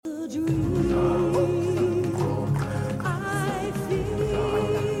Would you leave? I feel so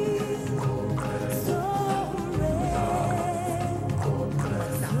red, so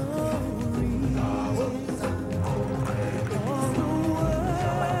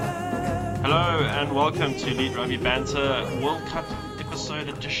Hello and welcome to Elite Rugby Banter World Cup episode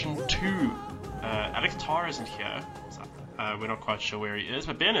edition 2. Alex Tarr isn't here, so we're not quite sure where he is,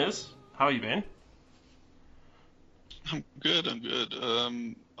 but Ben is. How are you, Ben? I'm good.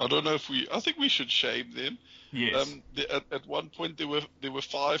 I don't know I think we should shame them. Yes. At one point there were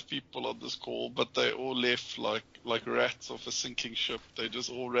 5 people on this call, but they all left like rats off a sinking ship. They just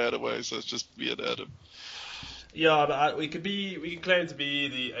all ran away, so it's just me and Adam. Yeah, but we can claim to be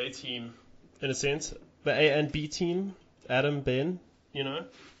the A team in a sense, the A and B team. Adam, Ben,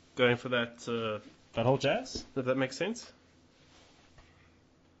 going for that whole jazz. If that makes sense.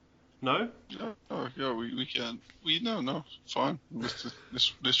 No? Yeah, we can. No, fine.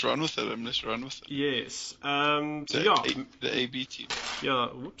 Let's run with it. Let's run with it. Yes. The AB team. Yeah.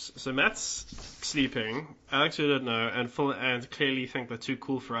 Whoops. So Matt's sleeping. Alex, who don't know, and Phil and clearly think they're too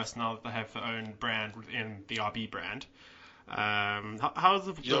cool for us now that they have their own brand within the RB brand. How's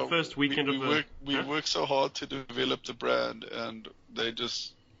the first weekend of the? We work so hard to develop the brand, and they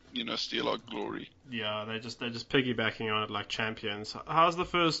just steal our glory. Yeah, they're just piggybacking on it like champions. How's the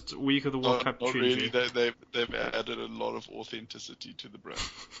first week of the World Cup treating you? Really. They've added a lot of authenticity to the brand.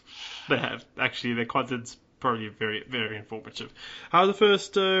 They have. Actually, their content's probably very, very informative. How's the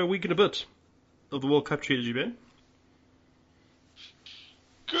first week and a bit of the World Cup treated you, Ben?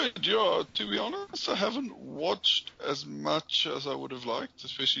 Good, yeah. To be honest, I haven't watched as much as I would have liked,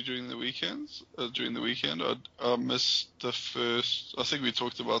 especially during the weekends. During the weekend, I missed the first. I think we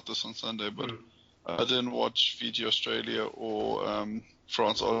talked about this on Sunday, but I didn't watch Fiji, Australia, or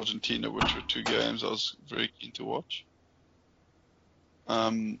France, Argentina, which were 2 games I was very keen to watch.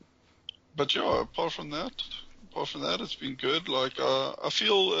 But yeah, apart from that, it's been good. Like I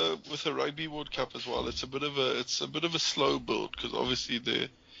feel with the Rugby World Cup as well, it's a bit of a slow build because obviously there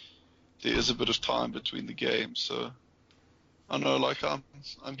is a bit of time between the games. So I know, like I'm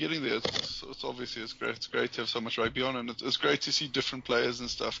getting there. It's obviously it's great. It's great to have so much rugby on, and it's great to see different players and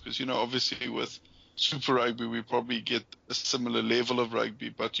stuff because obviously with Super Rugby we probably get a similar level of rugby,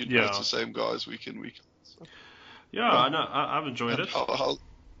 but it's the same guys week in week. So, I know. I've enjoyed it.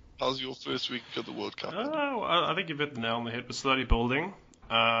 How's your first week of the World Cup? I think you've hit the nail on the head. We're slowly building.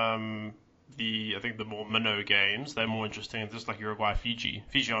 I think the more minnow games, they're more interesting. Just like Uruguay, Fiji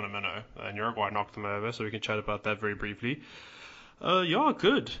on a minnow, and Uruguay knocked them over, so we can chat about that very briefly.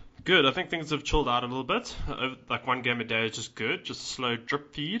 Good. I think things have chilled out a little bit. Like 1 game a day is just good, just a slow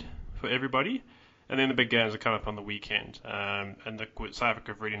drip feed for everybody. And then the big games are coming up on the weekend. And South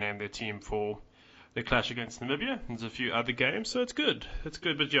Africa have really named their team for the clash against Namibia. There's a few other games, so it's good.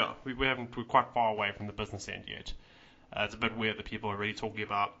 But yeah, we're quite far away from the business end yet. It's a bit weird that people are really talking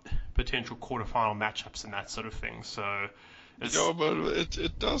about potential quarterfinal matchups and that sort of thing. So, but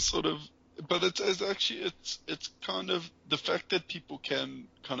it does sort of. But it's actually kind of the fact that people can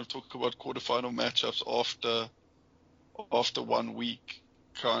kind of talk about quarterfinal matchups after 1 week,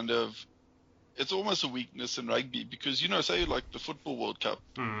 kind of. It's almost a weakness in rugby because say like the Football World Cup,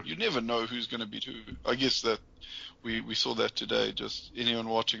 you never know who's going to beat who. I guess that we saw that today. Just anyone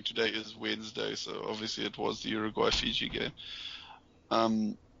watching today is Wednesday, so obviously it was the Uruguay-Fiji game.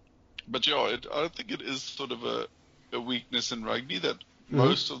 But yeah, I think it is sort of a weakness in rugby that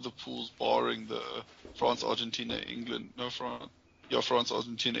most of the pools, barring the France, Argentina, England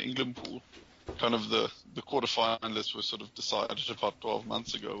pool, kind of the quarterfinalists were sort of decided about 12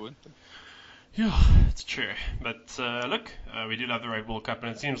 months ago, weren't they? Yeah, it's true. But look, we do love the Rugby World Cup,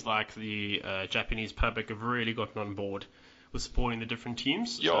 and it seems like the Japanese public have really gotten on board with supporting the different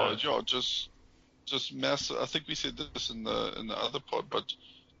teams. Just massive. I think we said this in the other pod, but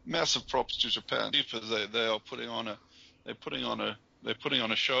massive props to Japan because they are putting on a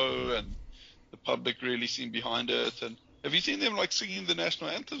show, and the public really seem behind it. And have you seen them like singing the national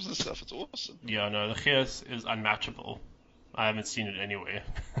anthems and stuff? It's awesome. Yeah, no, the Gears is unmatchable. I haven't seen it anywhere,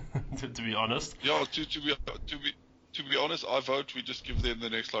 to be honest. Yeah, to be honest, I vote we just give them the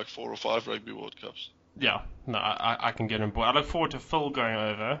next like 4 or 5 Rugby World Cups. Yeah, no, I can get on board. I look forward to Phil going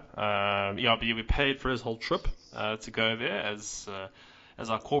over. We paid for his whole trip to go there as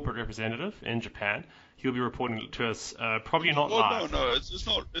our corporate representative in Japan. He'll be reporting to us probably not live. No,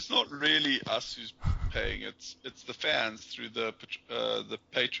 it's not really us who's paying. It's the fans through the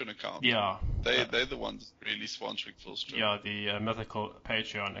Patreon account. Yeah, they're the ones really sponsoring Phil's trip. Yeah, the mythical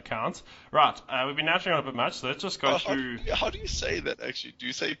Patreon account. Right, we've been nattering on a bit much, so let's just go through. How do you say that actually? Do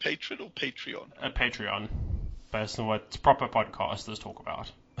you say Patreon or Patreon? Patreon, based on what proper podcasters talk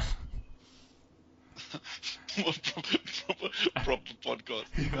about. proper podcast.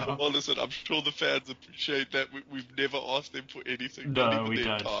 Yeah. Well, listen, I'm sure the fans appreciate that. We've never asked them for anything, not No, even we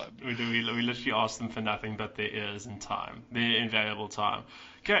their don't. time. We literally ask them for nothing but their ears and time, their invaluable time.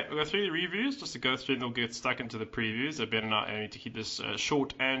 Okay, we'll go through the reviews just to go through and we'll get stuck into the previews. I better not aiming to keep this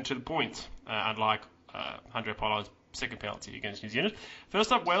short and to the point, unlike Andre Pollard's second penalty against New Zealand.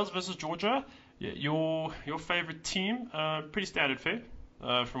 First up, Wales versus Georgia. Your favourite team, pretty standard fare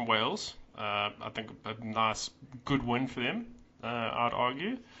from Wales. I think a nice, good win for them, I'd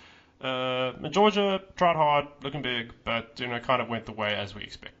argue. Georgia tried hard, looking big, but kind of went the way as we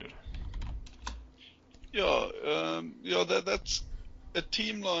expected. That's a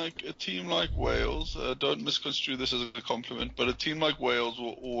team like Wales. Don't misconstrue this as a compliment, but a team like Wales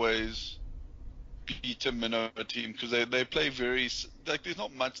will always beat a minnow team because they play very like there's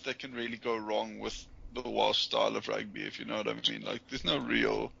not much that can really go wrong with the Welsh style of rugby, if you know what I mean. Like there's no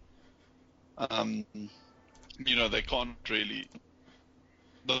real, they can't really.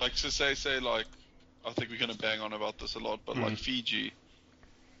 Like to say like, I think we're gonna bang on about this a lot, but like Fiji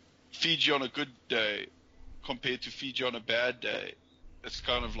on a good day compared to Fiji on a bad day, it's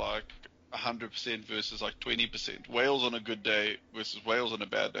kind of like 100% versus like 20%. Wales on a good day versus Wales on a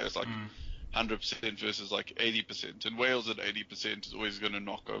bad day, it's like 100% versus like 80%. And Wales at 80% is always going to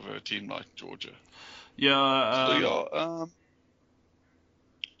knock over a team like Georgia. Yeah.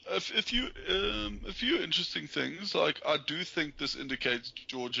 A few interesting things. Like I do think this indicates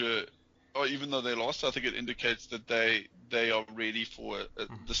Georgia, or even though they lost, I think it indicates that they are ready for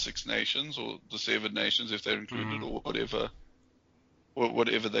the Six Nations or the Seven Nations if they're included or whatever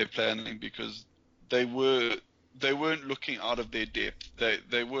they're planning, because they weren't looking out of their depth.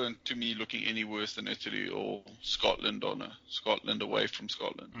 They weren't, to me, looking any worse than Italy or Scotland away from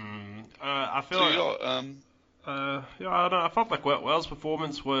Scotland. I feel I don't know. I felt like Wales'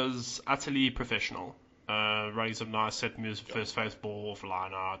 performance was utterly professional. Running some nice set moves, first face ball for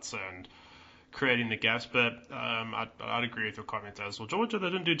lineouts and creating the gaps. But I'd agree with your comment as well. Georgia, they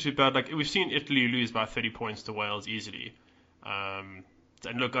didn't do too bad. Like we've seen Italy lose by 30 points to Wales easily. And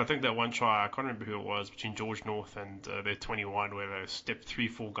look, I think that one try, I can't remember who it was, between George North and their 21, where they stepped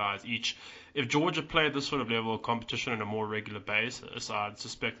 3-4 guys each. If Georgia played this sort of level of competition on a more regular basis, I'd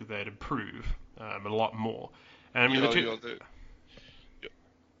suspect that they'd improve a lot more. And I mean,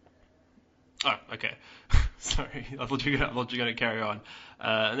 Oh, okay. Sorry, I thought you were going to carry on.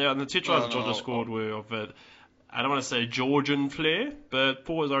 And the two tries that Georgia scored were of a, I don't want to say Georgian flair, but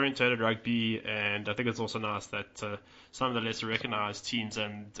forwards-orientated rugby, and I think it's also nice that some of the lesser recognised teams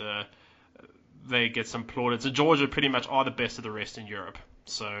and they get some plaudits. And Georgia pretty much are the best of the rest in Europe,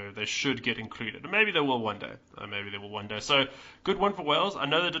 so they should get included. Maybe they will one day. So, good one for Wales. I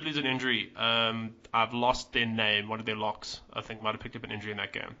know they did lose an injury. I've lost their name. One of their locks, I think, might have picked up an injury in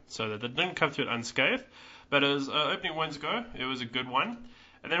that game. So they didn't come through it unscathed. But as opening wins go, it was a good one.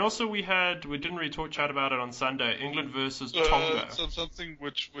 And then also we didn't really chat about it on Sunday, England versus Tonga. So something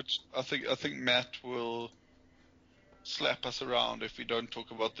which I think Matt will slap us around if we don't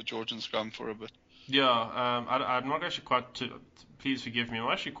talk about the Georgian scrum for a bit. Yeah, I'm not actually please forgive me,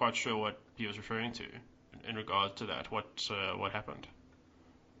 I'm actually quite sure what he was referring to in regard to that, what happened.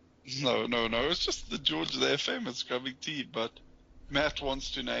 No, it's just the Georgia, they're a famous scrumming team, but Matt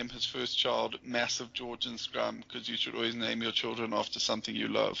wants to name his first child Massive Georgian Scrum because you should always name your children after something you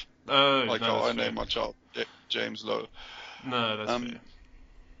love. Oh, like no, how I fair. named my child James Lowe. No, that's fair.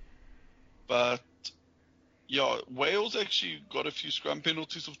 But yeah, Wales actually got a few scrum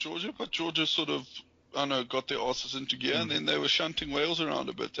penalties of Georgia, but Georgia sort of, got their asses into gear, and then they were shunting Wales around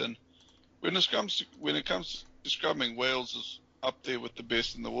a bit. And when it comes to scrumming, Wales is up there with the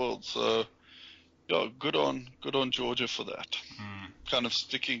best in the world. So yeah, good on Georgia for that. Kind of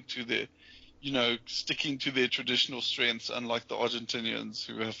sticking to their traditional strengths, unlike the Argentinians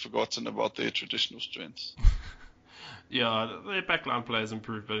who have forgotten about their traditional strengths. Yeah, their backline players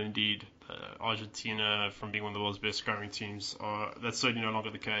improved, but indeed, Argentina, from being one of the world's best scrumming teams, that's certainly no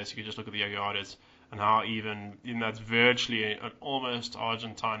longer the case. You can just look at the Jaguares and how even that's virtually an almost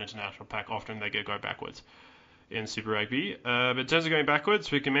Argentine international pack. Often they go backwards in Super Rugby. But in terms of going backwards,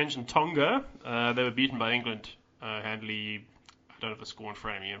 we can mention Tonga. They were beaten by England handily. I don't have the score in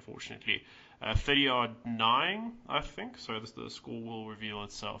front of me, unfortunately. 30-9, I think. So the score will reveal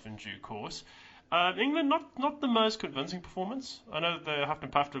itself in due course. England, not the most convincing performance. I know that they huffed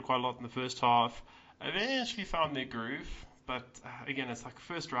and puffed it quite a lot in the first half. They eventually found their groove, but again, it's like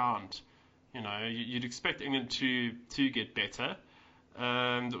first round. You'd expect England to get better.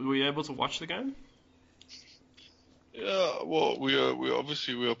 Were you able to watch the game? Yeah, well, we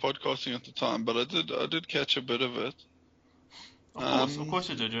were podcasting at the time, but I did catch a bit of it. Of course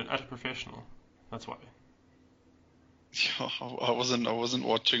you did. You're an utter professional. That's why. I wasn't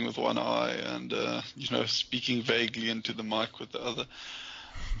watching with one eye and speaking vaguely into the mic with the other.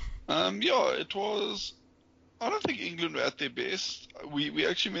 It was. I don't think England were at their best. We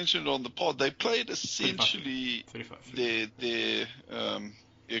actually mentioned it on the pod. They played essentially 35. their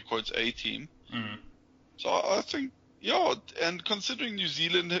air quotes A team. Mm. So I think and considering New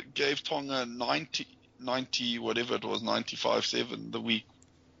Zealand gave Tonga 90 whatever it was 95-7 the week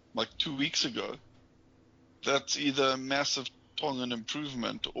like 2 weeks ago, that's either a massive Tongan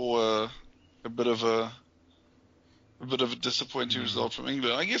improvement or a bit of a disappointing result from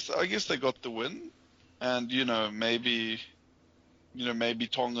England. I guess they got the win, and maybe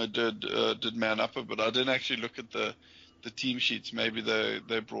Tonga did man up a bit. I didn't actually look at the team sheets. Maybe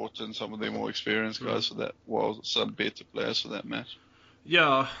they brought in some of their more experienced guys for that. Well, some better players for that match.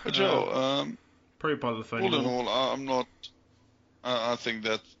 Yeah. But Joe, probably part of the phone. all in all, I'm not. I think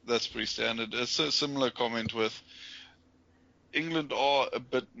that's pretty standard. It's a similar comment with England are a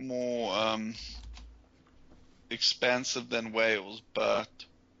bit more expansive than Wales, but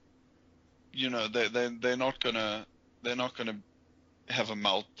they're not gonna have a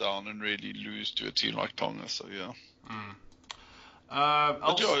meltdown and really lose to a team like Tonga. So yeah.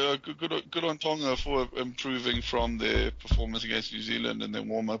 Good on Tonga for improving from their performance against New Zealand in their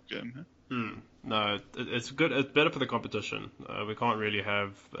warm-up game. No, it's good. It's better for the competition. We can't really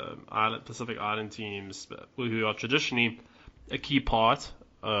have Pacific Island teams who are traditionally a key part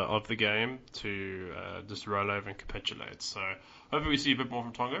of the game to just roll over and capitulate. So hopefully we see a bit more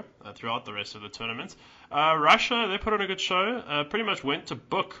from Tonga throughout the rest of the tournament. Russia, they put on a good show. Pretty much went to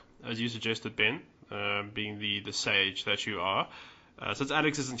book, as you suggested, Ben, being the sage that you are. Since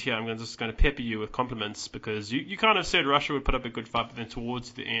Alex isn't here, I'm just going to pepper you with compliments because you kind of said Russia would put up a good fight, but then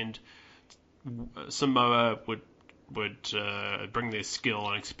towards the end, Samoa would bring their skill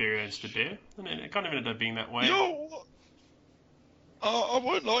and experience to bear, and it kind of ended up being that way. I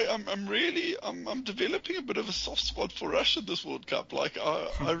won't lie. I'm developing a bit of a soft spot for Russia this World Cup. Like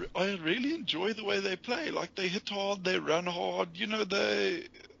I really enjoy the way they play. Like they hit hard, they run hard. They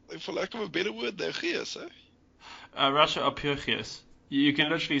for lack of a better word, they're fierce. Russia are pure fierce. You can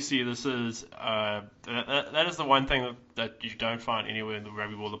literally see this is that is the one thing that you don't find anywhere in the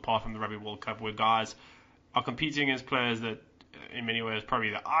rugby world apart from the Rugby World Cup, where guys are competing against players that in many ways probably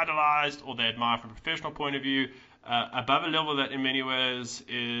they're idolized or they admire from a professional point of view, above a level that in many ways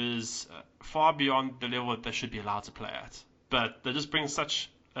is far beyond the level that they should be allowed to play at. But they just bring such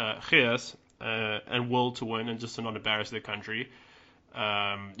gears and will to win and just to not embarrass their country.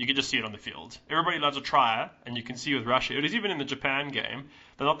 You can just see it on the field. Everybody loves a trier, and you can see with Russia, it is even in the Japan game,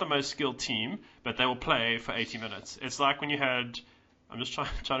 they're not the most skilled team, but they will play for 80 minutes. It's like when you had, I'm just trying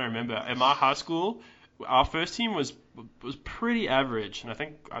to remember, at my high school, our first team was pretty average, and I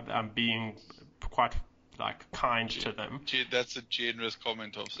think I'm being quite kind to them. That's a generous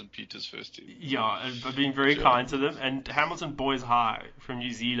comment of St. Peter's first team. Yeah, and being very kind to them. And Hamilton Boys High from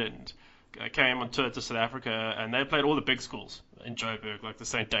New Zealand came on tour to South Africa, and they played all the big schools in Joburg, like the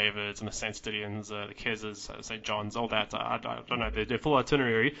St. David's and the St. Stithians, the Kesses, St. John's, all that. I don't know their full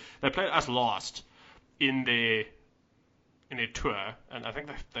itinerary. They played us last in their tour, and I think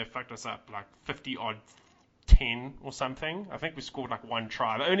they fucked us up like 50-odd 10 or something. I think we scored like one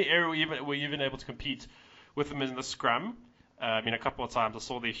try. The only area we're even able to compete with them is in the scrum. A couple of times I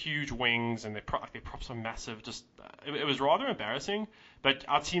saw their huge wings and their props were massive. Just it was rather embarrassing, but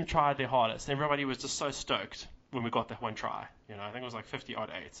our team tried their hardest. Everybody was just so stoked when we got that one try. I think it was like 50-odd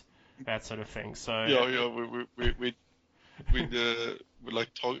 8, that sort of thing. So we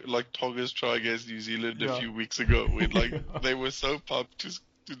like Tonga's try against New Zealand a few weeks ago. They were so pumped to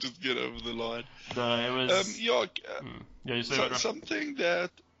just get over the line. No, it was.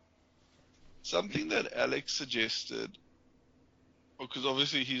 Something that Alex suggested, because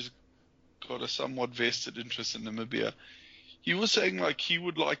obviously he's got a somewhat vested interest in Namibia. He was saying he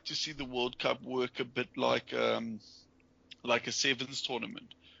would like to see the World Cup work a bit like a sevens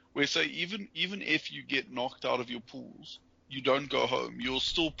tournament, where say even if you get knocked out of your pools, you don't go home. You'll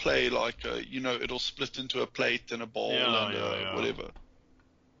still play it'll split into a plate and a ball whatever.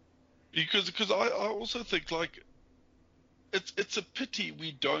 Because I also think it's a pity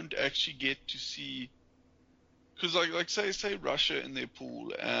we don't actually get to see, because say Russia in their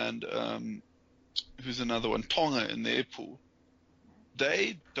pool and who's another one, Tonga in their pool,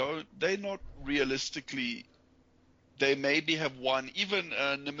 they're not realistically, they maybe have won, even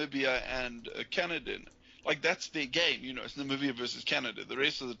Namibia and Canada, that's their game, it's Namibia versus Canada. The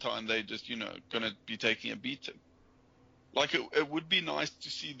rest of the time they just gonna be taking a beating. It would be nice to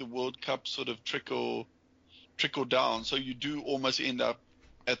see the World Cup sort of trickle down, so you do almost end up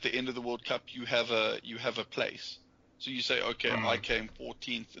at the end of the World Cup you have a place. So you say, okay, I came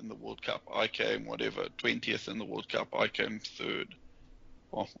 14th in the World Cup. I came whatever 20th in the World Cup. I came third.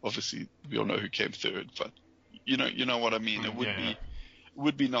 Well, obviously we all know who came third, but you know what I mean. It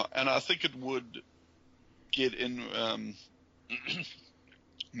would be not, and I think it would get in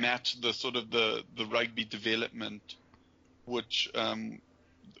match the sort of the rugby development which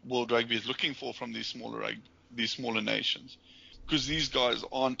World Rugby is looking for from these smaller nations, because these guys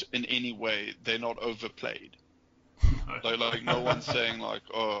aren't in any way, they're not overplayed. Like no one's saying like,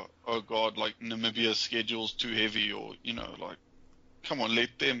 oh god, like Namibia's schedule's too heavy, or like, come on,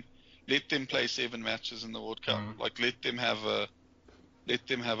 let them play 7 matches in the World Cup. Like let them have a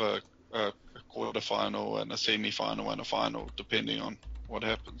quarterfinal and a semi-final and a final, depending on what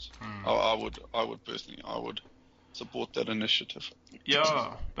happens. I would personally support that initiative.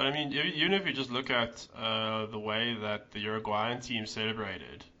 Yeah, but I mean, even if you just look at the way that the Uruguayan team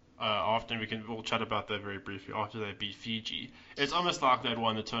celebrated, after we'll chat about that very briefly, after they beat Fiji, it's almost like they'd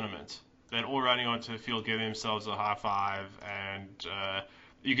won the tournament. They're all running onto the field, giving themselves a high five, and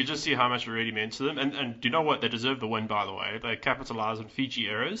you could just see how much it really meant to them. And do you know what? They deserve the win, by the way. They capitalized on Fiji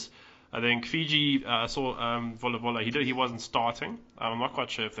errors. I think Fiji saw Vola Vola. He wasn't starting. I'm not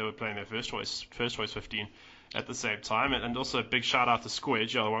quite sure if they were playing their first choice 15 at the same time. And also a big shout out to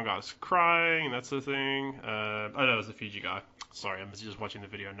Squidge. The one guy was crying. That's the thing. That was the Fiji guy. Sorry, I'm just watching the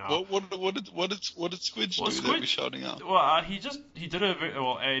video now. What did Squidge do that we're shouting out? Well, he did a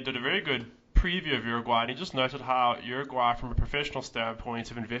very good preview of Uruguay, and he just noted how Uruguay, from a professional standpoint,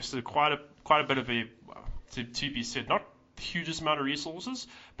 have invested quite a bit of to be said, not the hugest amount of resources,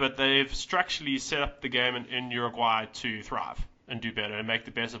 but they've structurally set up the game in Uruguay to thrive and do better and make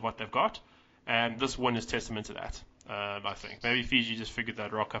the best of what they've got. And this win is testament to that. I think maybe Fiji just figured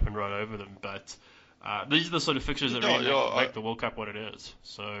they'd rock up and roll over them, but these are the sort of fixtures that really make the World Cup what it is.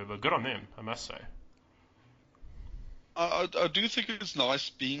 So, but good on them, I must say. I do think it's nice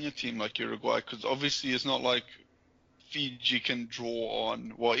being a team like Uruguay, because obviously it's not like Fiji can draw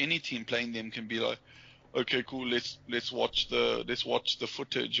on. Well, any team playing them can be like, okay, cool, let's watch the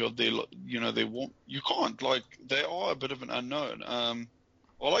footage of their, they won't. You can't, like, they are a bit of an unknown.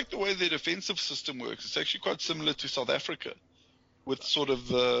 I like the way their defensive system works. It's actually quite similar to South Africa, with sort of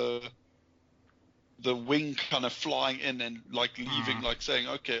the wing kind of flying in and like leaving, like saying,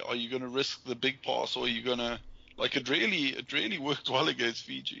 okay, are you going to risk the big pass, or are you going to, like, it really worked well against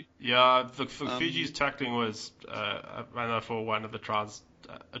Fiji. Yeah, Fiji's tackling was, I know for one of the trials,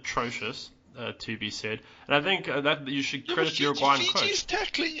 atrocious, to be said. And I think that you should credit Uruguayan coach. Fiji's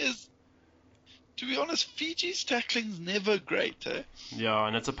tackling is, to be honest, Fiji's tackling's never great, eh? Yeah,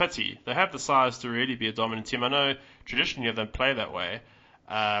 and it's a pity. They have the size to really be a dominant team. I know traditionally they don't play that way.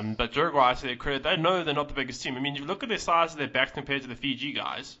 But Uruguay, to their credit, they know they're not the biggest team. I mean, if you look at their size of their backs compared to the Fiji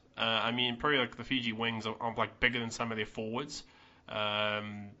guys, I mean, probably like the Fiji wings are like bigger than some of their forwards.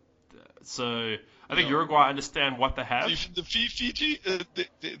 So I think Uruguay understand what they have. The Fiji,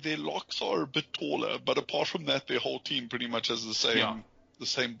 their locks are a bit taller, but apart from that, their whole team pretty much has the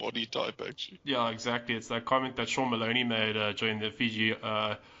same body type, actually. Yeah, exactly. It's that comment that Sean Maloney made during the Fiji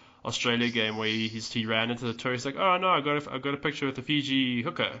Australia game, where he ran into the tour. He's like, oh no, I got a picture with the Fiji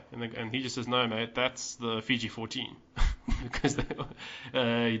hooker, and he just says, no mate, that's the Fiji 14, because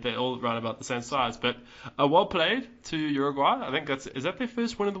they all run about the same size. But well played to Uruguay. I think is that their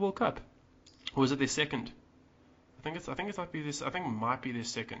first win of the World Cup, or is it their second? I think it might be their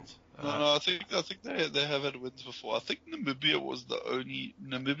second. No, I think they have had wins before. I think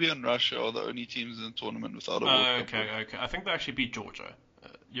Namibia and Russia are the only teams in the tournament without a World Cup. Okay. I think they actually beat Georgia,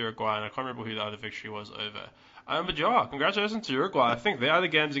 Uruguay, and I can't remember who the other victory was over. But yeah, congratulations to Uruguay. I think the other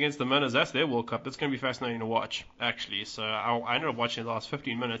games against the Minnows, that's their World Cup. That's going to be fascinating to watch, actually. So I ended up watching the last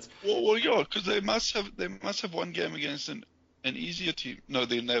 15 minutes. Well, yeah, because they must have one game against an easier team. No,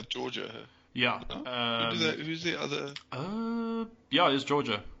 they have Georgia. Yeah. No? Who's the other? Yeah, it's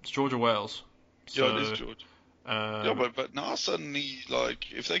Georgia. It's Georgia-Wales. So, yeah, it is Georgia. But now suddenly,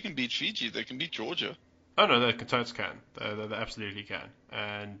 like, if they can beat Fiji, they can beat Georgia. Oh no, they totes can. They absolutely can.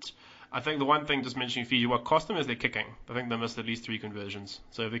 And I think the one thing, just mentioning Fiji, what cost them is their kicking. I think they missed at least 3 conversions.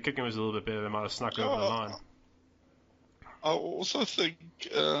 So if their kicking was a little bit better, they might have snuck over the line. I also think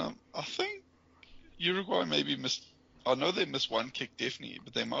Uruguay maybe missed. I know they missed one kick definitely,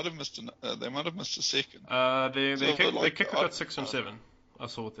 but they might have missed a second. They kicked got 6 from 7. I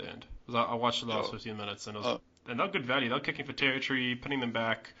saw at the end. I watched the last 15 minutes, and they're not good value. They're kicking for territory, pinning them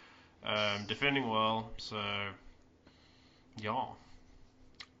back, defending well. So yeah.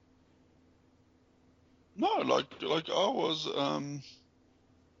 No, like I was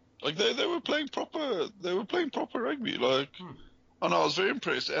like they were playing proper. They were playing proper rugby. Like, and I was very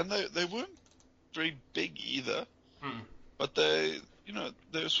impressed. And they weren't very big either. Mm. But they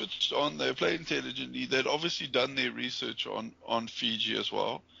switched on. They play intelligently. They'd obviously done their research on Fiji as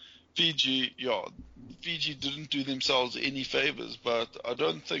well. Fiji didn't do themselves any favors, but I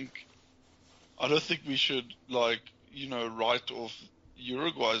don't think we should write off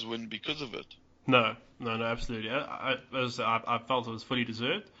Uruguay's win because of it. No, absolutely. I felt it was fully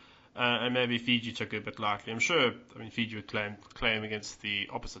deserved, and maybe Fiji took it a bit lightly. I'm sure. I mean, Fiji would claim against the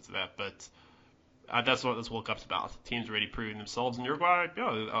opposite of that, but that's what this World Cup's about. Teams already proving themselves, and Uruguay.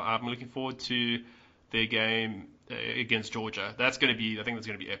 Yeah, I'm looking forward to their game against Georgia. I think that's going to be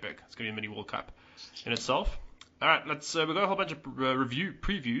epic. It's going to be a mini World Cup in itself. All right, we've got a whole bunch of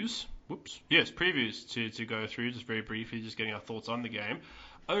previews. Previews to go through just very briefly, just getting our thoughts on the game.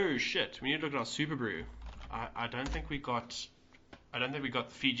 Oh shit, we need to look at our Super Brew. I don't think we got the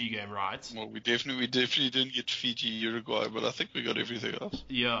Fiji game right. Well, we definitely didn't get Fiji, Uruguay, but I think we got everything else.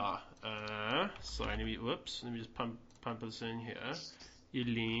 Yeah. Sorry, let me just pump this in here.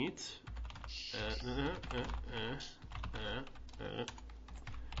 Elite.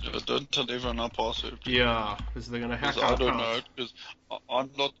 Don't tell everyone our password. Yeah, because they're gonna hack our I don't know account. because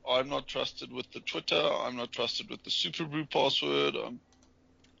I'm not trusted with the Twitter. I'm not trusted with the Super Brew password.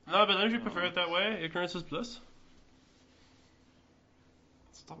 No, but don't you prefer it that way? Ignorance is bliss.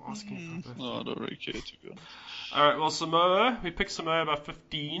 Stop asking for No, I don't really care to be honest. Alright, well, Samoa. We picked Samoa by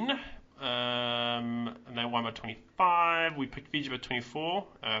 15. And they won by 25. We picked Fiji by 24.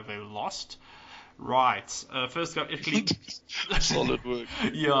 They lost. Right. First up, Italy. Solid work.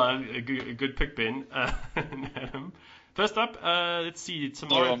 Yeah, a good pick, Ben. Adam. First up, let's see.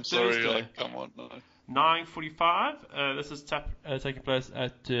 Tomorrow, No, I'm sorry. Thursday. Come on, no. 9:45. This is taking place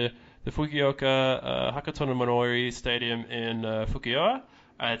at the Fukuoka Hakatono Monori Stadium in Fukuoka.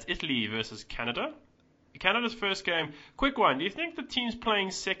 It's Italy versus Canada. Canada's first game. Quick one. Do you think the team's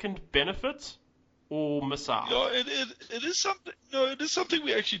playing second benefit or miss out? Yeah, it is something. No, it is something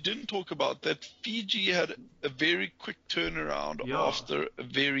we actually didn't talk about. That Fiji had a very quick turnaround after a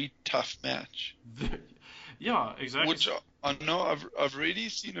very tough match. Yeah, exactly. Which I know I've already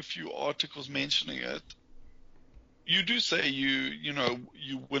seen a few articles mentioning it. You do say you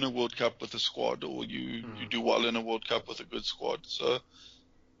win a World Cup with a squad, or you do well in a World Cup with a good squad. So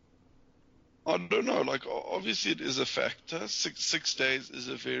I don't know. Like obviously it is a factor. Six days is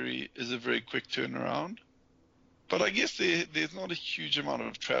a very quick turnaround. But I guess there's not a huge amount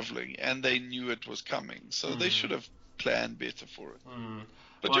of traveling, and they knew it was coming, so they should have planned better for it.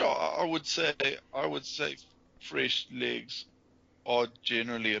 But I would say fresh legs are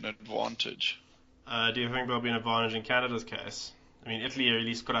generally an advantage. Do you think there'll be an advantage in Canada's case? I mean, Italy at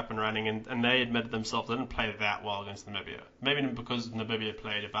least got up and running, and they admitted themselves they didn't play that well against Namibia. Maybe because Namibia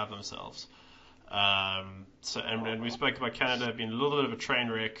played above themselves. And we spoke about Canada being a little bit of a train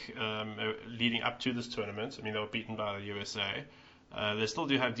wreck leading up to this tournament. I mean, they were beaten by the USA. They still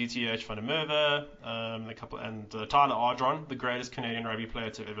do have DTH Van der Merwe, Tyler Ardron, the greatest Canadian rugby player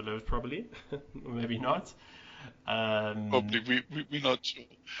to have ever lived, probably. Or maybe not. Probably, we're not sure.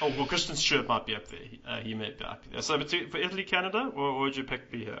 Oh, well, Christian Stewart might be up there. He may be up there. So for Italy, Canada, or would your pick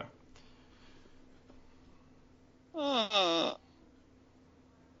be here?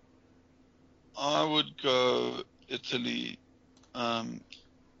 I would go Italy,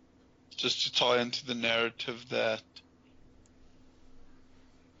 just to tie into the narrative that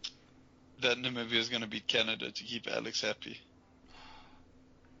Namibia is going to beat Canada to keep Alex happy.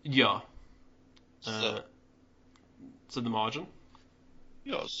 Yeah. So the margin?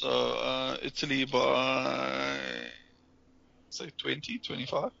 Yeah, so Italy by, say, 20,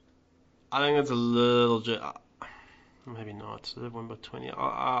 25? I think it's a little... maybe not. They won by 20.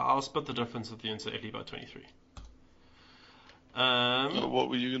 I'll split the difference with you and say Italy by 23. What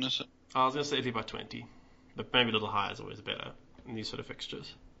were you going to say? I was going to say Italy by 20. But maybe a little higher is always better in these sort of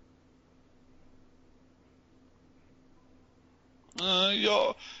fixtures.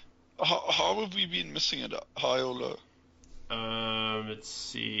 Yeah. How have we been missing it? High or low? Let's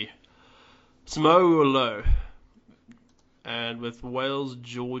see. Samoa were low. And with Wales,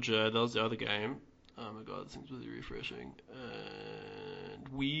 Georgia, that was the other game. Oh my god, this thing's really refreshing. And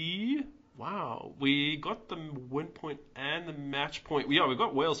we got the win point and the match point. Yeah, we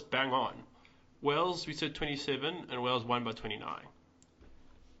got Wales bang on. Wales, we said 27, and Wales won by 29.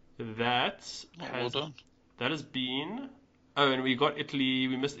 That has been... Oh, and we got Italy.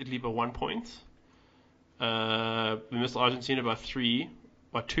 We missed Italy by 1 point. We missed Argentina by 3,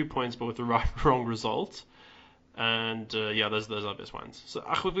 by 2 points, but with the wrong result. And those are our best ones. So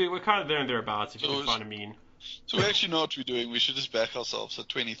we're kind of there and thereabouts. If you can find a mean. So we actually know what we're doing. We should just back ourselves at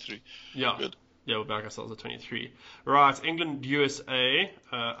 23. Yeah. Good. Yeah, we'll back ourselves at 23. Right, England, USA.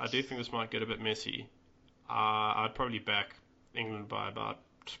 I do think this might get a bit messy. I'd probably back England by about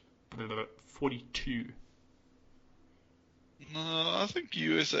 42. No, I think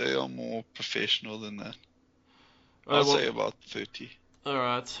USA are more professional than that. Oh, I'll well, say about 30. all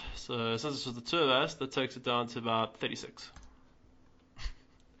right. So since it's just the two of us, that takes it down to about 36.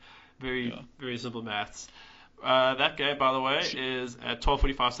 Very, Yeah. very simple maths. That game, by the way, is at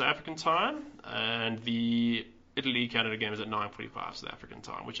 12:45 South African time, and the Italy-Canada game is at 9:45 South African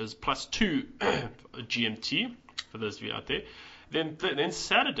time, which is +2 GMT for those of you out there. Then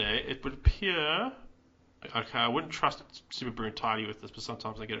Saturday, it would appear. Okay, I wouldn't trust Super Brew entirely with this, but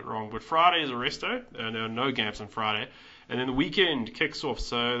sometimes I get it wrong. But Friday is a resto, and there are no games on Friday. And then the weekend kicks off.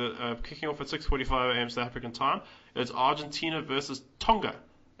 So kicking off at 6:45 a.m. South African time, it's Argentina versus Tonga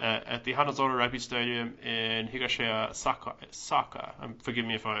at the Hanazola Rugby Stadium in Higashiya-Saka. Forgive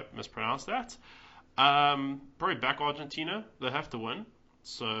me if I mispronounce that. Probably back Argentina. They have to win.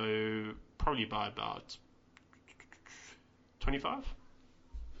 So probably by about 25.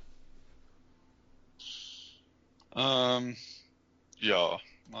 Yeah,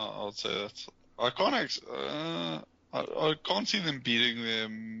 I'll say that. I can't see them beating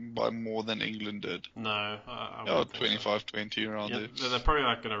them by more than England did. No, I Yeah, wouldn't think so. 25-20 around Yeah, there. they're probably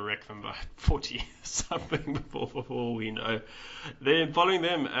not going to wreck them by 40 something before we know. Then following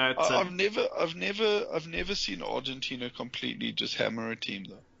them at I've never seen Argentina completely just hammer a team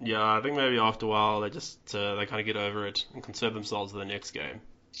though. yeah, I think maybe after a while they just they kind of get over it and conserve themselves for the next game,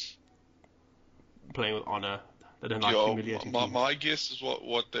 playing with honor. They don't like humiliating teams. My guess is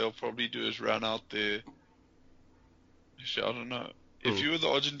what they'll probably do is run out their. Actually, I don't know. If you were the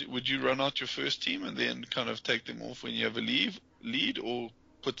Argentine, would you run out your first team and then kind of take them off when you have a lead, or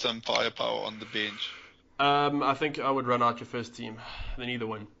put some firepower on the bench? I think I would run out your first team, then either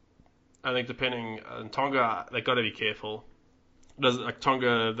win. I think depending on Tonga, they got to be careful.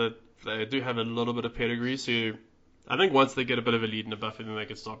 Tonga, they do have a little bit of pedigree, so I think once they get a bit of a lead in the buffer, then they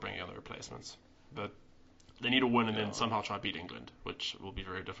can start bringing other replacements. But they need to win and then somehow try to beat England, which will be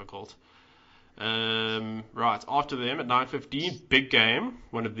very difficult. Right, after them at 9:15, big game,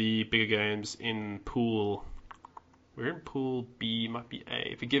 one of the bigger games in Pool. We're in Pool B, might be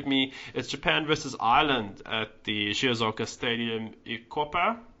A. Forgive me. It's Japan versus Ireland at the Shizuoka Stadium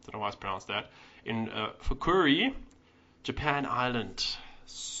Ikopa. Don't know why it's pronounced that. In Fukui, Japan, Ireland.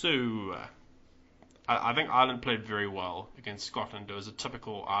 So, I think Ireland played very well against Scotland. It was a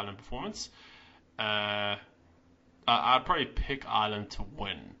typical Ireland performance. I'd probably pick Ireland to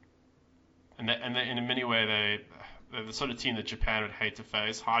win. And in many ways, they're the sort of team that Japan would hate to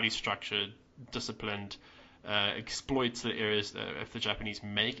face. Highly structured, disciplined, exploits the areas if the Japanese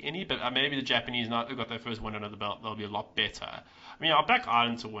make any. But maybe the Japanese, now they've got their first win under the belt, they'll be a lot better. I mean, I'll back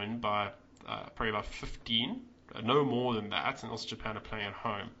Ireland to win by probably about 15. No more than that. And also Japan are playing at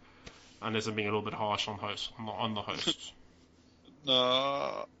home. Unless I'm being a little bit harsh on the hosts.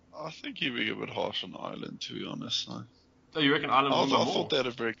 No, I think you're being a bit harsh on Ireland, to be honest. Oh, you reckon Ireland will win I more? thought they had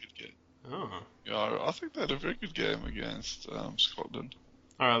a very good game. Oh. Yeah, I think they had a very good game against Scotland.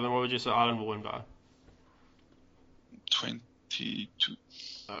 Alright, then what would you say Ireland will win by? 22.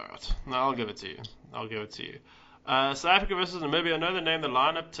 Alright, now I'll give it to you. South Africa versus Namibia. I know they named the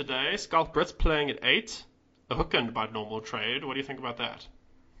lineup today. Schalk Brits playing at 8. A hookend by normal trade. What do you think about that?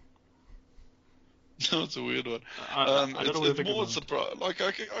 No, it's a weird one. I don't know what you It's think more about it. surprise. Like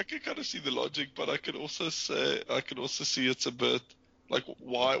I can kind of see the logic, but I could also see it's a bit like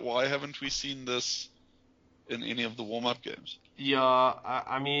why haven't we seen this in any of the warm-up games? Yeah,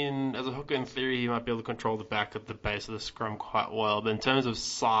 I mean, as a hooker in theory, he might be able to control the back at the base of the scrum quite well. But in terms of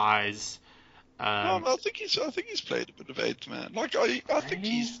size, No, I think he's played a bit of eighth man. Like I think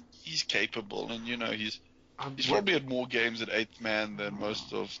he's capable, and he's probably had more games at eighth man than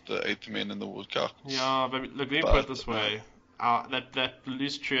most of the eighth men in the World Cup. Yeah, but look, let me put it this way: that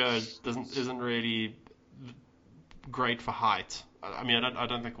loose trio isn't really great for height. I mean, I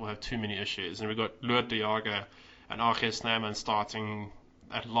don't think we'll have too many issues. And we've got Lourdes de Jager and R.G. Snyman starting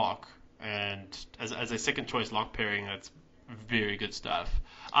at lock, and as a second choice lock pairing, that's very good stuff.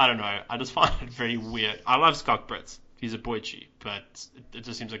 I don't know. I just find it very weird. I love Schalk Brits. He's a Boichi, but it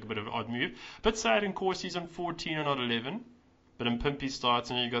just seems like a bit of an odd move. But sad, in course, he's on 14 and not 11. But in Pimpy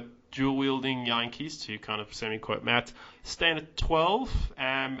starts, and you've got dual-wielding Yankees, to kind of semi-quote Matt. Stan at 12,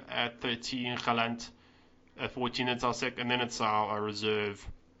 at 13, Galant at 14, it's our second, and then it's our reserve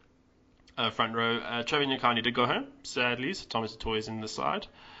front row. Trevor Nyakani did go home, sadly, so Thomas Toy's in the side.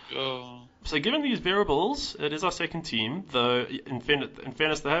 Oh. So given these variables, it is our second team, though in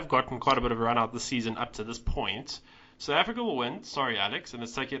fairness, they have gotten quite a bit of a run out this season up to this point. South Africa will win, sorry Alex, and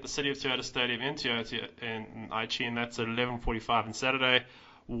it's taking at the City of Toyota Stadium in Toyota in Aichi, and that's at 11:45 on Saturday.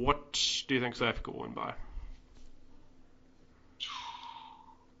 What do you think South Africa will win by?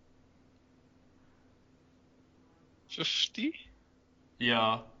 50?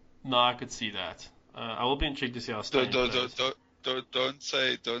 Yeah, no, I could see that. I will be intrigued to see how Stain plays. Don't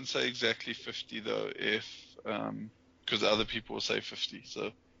say exactly 50 though, if because other people will say 50.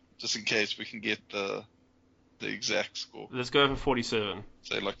 So just in case we can get the exact score, Let's go for 47.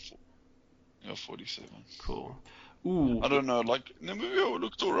 say like 47. Cool. Ooh, I don't know, like Namibia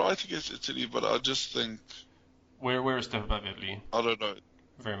looked alright against Italy, but I just think we're a step above Italy, I don't know.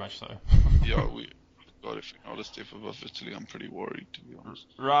 very much so. Yeah, God, if we're not a step above Italy, I'm pretty worried to be honest.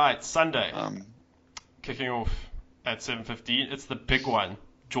 Right, Sunday, Um, kicking off at 7:15. It's the big one,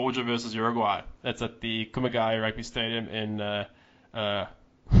 Georgia versus Uruguay. That's at the Kumagaya Rugby Stadium in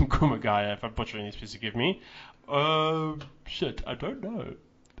Kumagaya. If I'm butchering these, please forgive me. Shit, I don't know.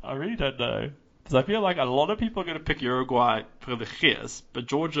 I really don't know. Because I feel like a lot of people are going to pick Uruguay for the Gears, but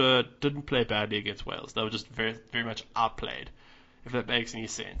Georgia didn't play badly against Wales. They were just very, very much outplayed, if that makes any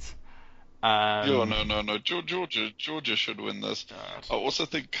sense. no. Georgia should win this. God. I also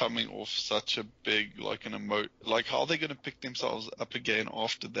think coming off such a big, like how are they going to pick themselves up again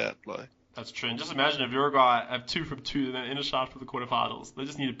after that? Like, That's true. And just imagine if Uruguay have 2 from 2 and they're in a shot for the quarterfinals. They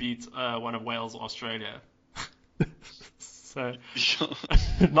just need to beat one of Wales or Australia. So,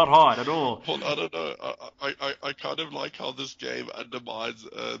 not hard at all. well, I don't know. I kind of like how this game undermines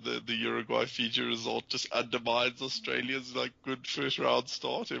the Uruguay Fiji result. Just undermines Australia's like good first round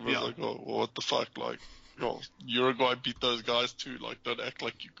start. Everyone's Yeah. like, oh, well, what the fuck? Like, Uruguay beat those guys too. Like, don't act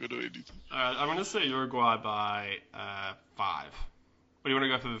like you're good or anything. I'm going to say Uruguay by 5. Or do you want to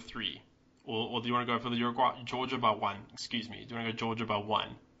go for the 3? Or do you want to go for the Georgia by 1? Excuse me. Do you want to go Georgia by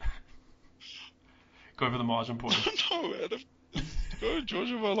 1? Go for the margin point. No, man. Go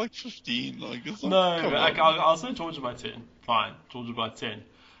Georgia by like 15. Like, it's like, No, come but on. I'll say Georgia by 10. Fine, Georgia by 10.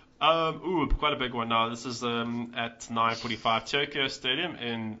 Quite a big one now. This is at 9:45 Tokyo Stadium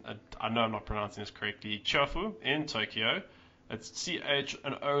in, I know I'm not pronouncing this correctly, Chofu in Tokyo. It's CH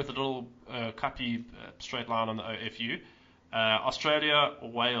and O with a little cuppy straight line on the OFU. Australia,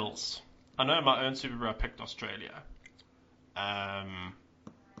 Wales. I know my own Super Bowl I picked Australia. And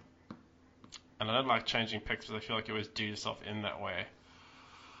I don't like changing picks because I feel like you always do yourself in that way.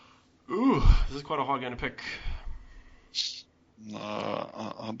 Ooh, this is quite a hard game to pick. No,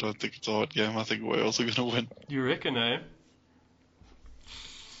 I don't think it's a hard game. I think Wales are going to win. You reckon, eh?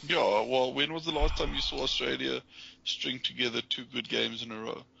 Yeah, well, when was the last time you saw Australia string together 2 good games in a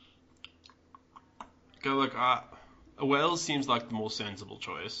row? Go look. Wales seems like the more sensible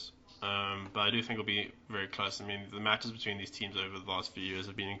choice, but I do think it'll be very close. I mean, the matches between these teams over the last few years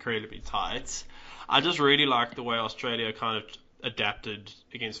have been incredibly tight. I just really like the way Australia kind of adapted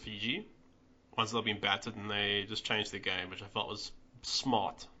against Fiji once they've been battered, and they just changed their game, which I felt was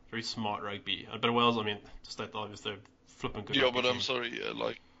smart, very smart rugby. But Wales, I mean, to state the obvious, they're flipping good. Yeah, rugby but I'm team. sorry,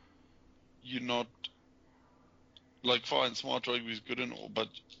 like, you're not, like, fine, smart rugby is good and all, but,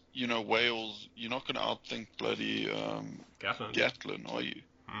 Wales, you're not going to outthink bloody Gatlin, are you?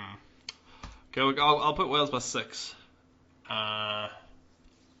 Okay, look, I'll put Wales by 6. I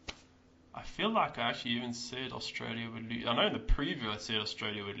feel like I actually even said Australia would lose. I know in the preview I said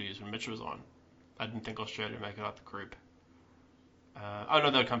Australia would lose when Mitch was on. I didn't think Australia would make it out the group. No,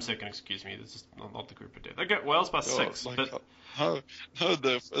 they'll come second, excuse me. This is not the group of death. Okay, Wales by 6. Like, But no,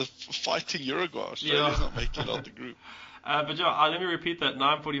 they're fighting Uruguay. Australia's not making out the group. But yeah, let me repeat that.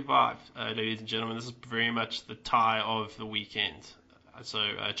 9:45, ladies and gentlemen. This is very much the tie of the weekend. So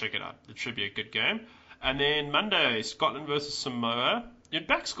check it out. It should be a good game. And then Monday, Scotland versus Samoa. You'd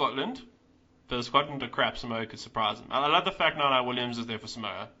back Scotland, but Scotland are crap. Samoa could surprise them. I love the fact Nana Williams is there for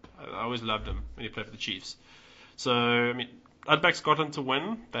Samoa. I always loved him when he played for the Chiefs. So I mean, I'd back Scotland to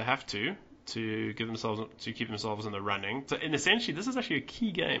win. They have to keep themselves in the running. So, and essentially, this is actually a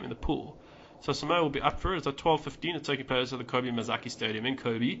key game in the pool. So Samoa will be up for it. It's at 12:15. It's taking place at the Kobe Mazaki Stadium in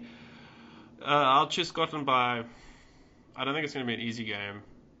Kobe. I'll choose Scotland by. I don't think it's going to be an easy game,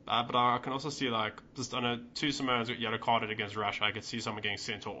 but I can also see I know 2 Samoans got yellow carded against Russia. I could see someone getting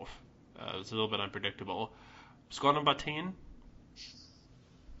sent off. It's a little bit unpredictable. Scotland by 10.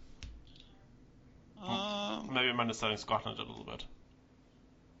 Maybe I'm underselling Scotland a little bit.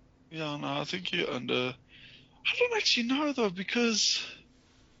 Yeah, no, I think you're under. I don't actually know though, because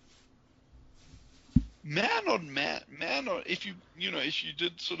man on, if you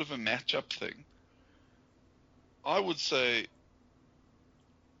did sort of a matchup thing, I would say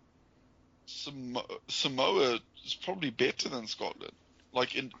Samoa is probably better than Scotland,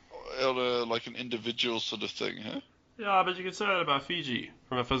 like an individual sort of thing, huh? Yeah, but you can say that about Fiji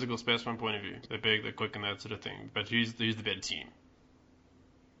from a physical specimen point of view. They're big, they're quick, and that sort of thing. But who's the better team?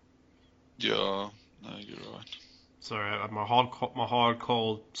 Yeah, no, you're right. Sorry, my hard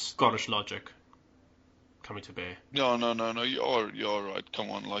cold Scottish logic. coming to bear. No. You're right. Come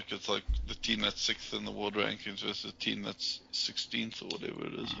on, like it's like the team that's 6th in the world rankings versus the team that's 16th or whatever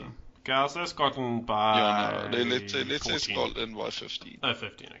it is. Okay, I'll say Scotland by Yeah, no. Let's say 14. Scotland by 15. Oh,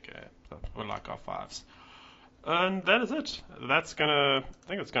 15, okay. So we like our 5s. And that is it. I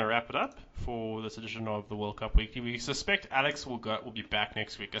think it's gonna wrap it up for this edition of the World Cup Weekly. We suspect Alex will be back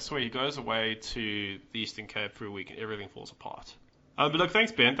next week. I swear he goes away to the Eastern Cape for a week and everything falls apart. But look,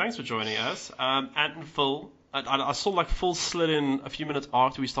 thanks Ben, thanks for joining us. Ant and Phil, I saw like Phil slid in a few minutes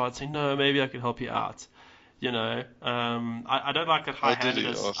after we started saying, no, maybe I could help you out. You know, I don't like that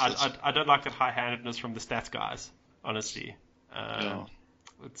high-handedness. I don't like that high-handedness from the stats guys, honestly. Yeah.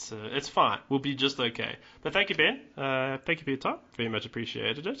 It's fine. We'll be just okay. But thank you, Ben. Thank you for your time. Very much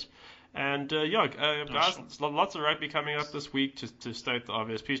appreciated it. And guys, lots of rugby coming up this week. To state the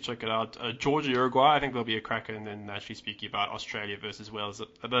obvious, please check it out. Georgia, Uruguay. I think there'll be a cracker, and then actually speaking about Australia versus Wales.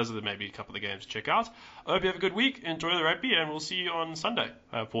 Those are maybe a couple of the games to check out. I hope you have a good week. Enjoy the rugby, and we'll see you on Sunday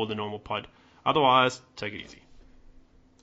for the normal pod. Otherwise, take it easy.